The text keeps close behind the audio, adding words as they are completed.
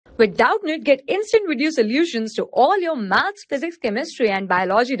With Doubtnut, get instant video solutions to all your maths, physics, chemistry, and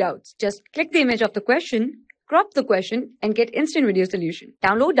biology doubts. Just click the image of the question, crop the question, and get instant video solution.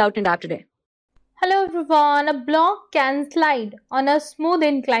 Download Doubtnut app today. Hello everyone, a block can slide on a smooth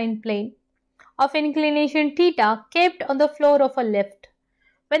inclined plane of inclination theta kept on the floor of a lift.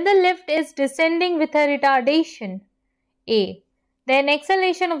 When the lift is descending with a retardation A, then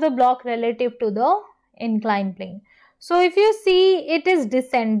acceleration of the block relative to the inclined plane. So if you see, it is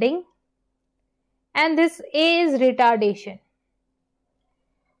descending and this A is retardation.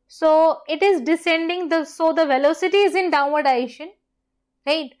 So it is descending, so the velocity is in downward direction,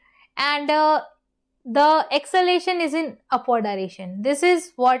 right? And the acceleration is in upward direction. This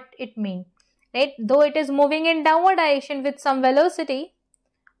is what it means, right? Though it is moving in downward direction with some velocity,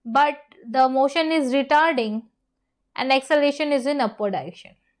 but the motion is retarding and acceleration is in upward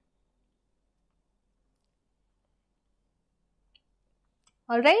direction.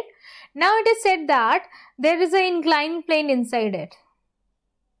 Alright, now it is said that there is an inclined plane inside it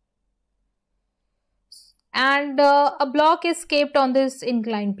and a block is kept on this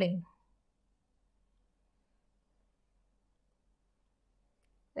inclined plane,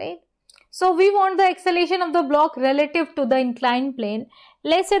 right? So we want the acceleration of the block relative to the inclined plane.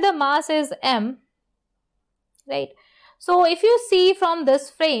 Let's say the mass is m, right? So if you see from this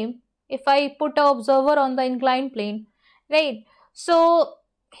frame, if I put an observer on the inclined plane, right? So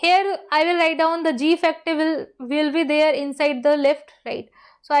here I will write down the g factor will be there inside the lift, right?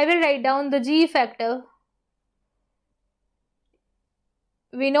 So I will write down the g factor.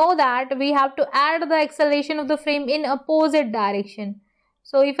 We know that we have to add the acceleration of the frame in opposite direction.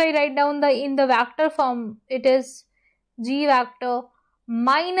 So if I write down in the vector form, it is g vector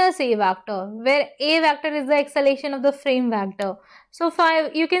minus a vector, where a vector is the acceleration of the frame vector. So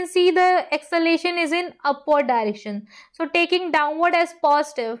you can see the acceleration is in upward direction. So taking downward as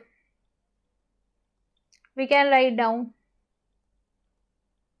positive, we can write down.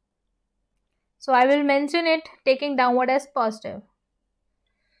 So I will mention it taking downward as positive.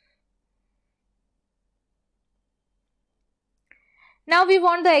 Now we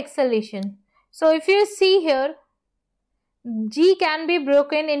want the acceleration. So if you see here, g can be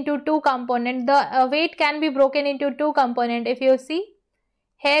broken into two components. The weight can be broken into two components. If you see,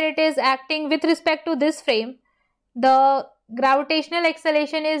 here it is acting with respect to this frame. The gravitational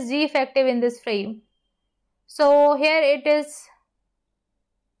acceleration is g effective in this frame. So here it is,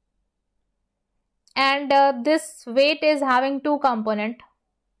 and this weight is having two components,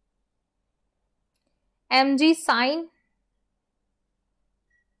 mg sine.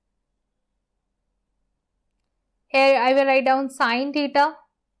 Here I will write down sine theta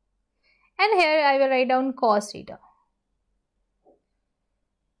and here I will write down cos theta.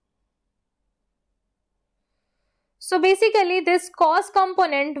 So basically this cos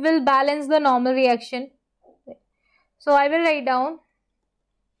component will balance the normal reaction. So I will write down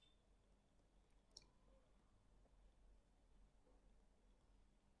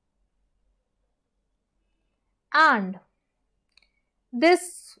and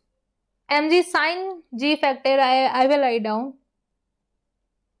this mg sine g factor I will write down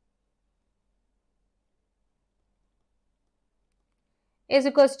is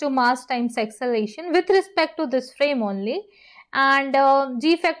equals to mass times acceleration with respect to this frame only, and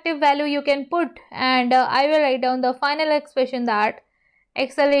g effective value you can put, and I will write down the final expression that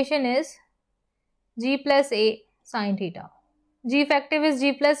acceleration is g plus a sine theta. G effective is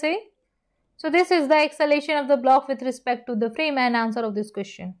g plus a. So this is the acceleration of the block with respect to the frame and answer of this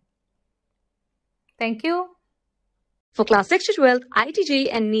question. Thank you. For class 6 to 12, IIT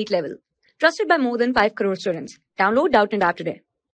JEE and NEET level. Trusted by more than 5 crore students. Download Doubtnut app today.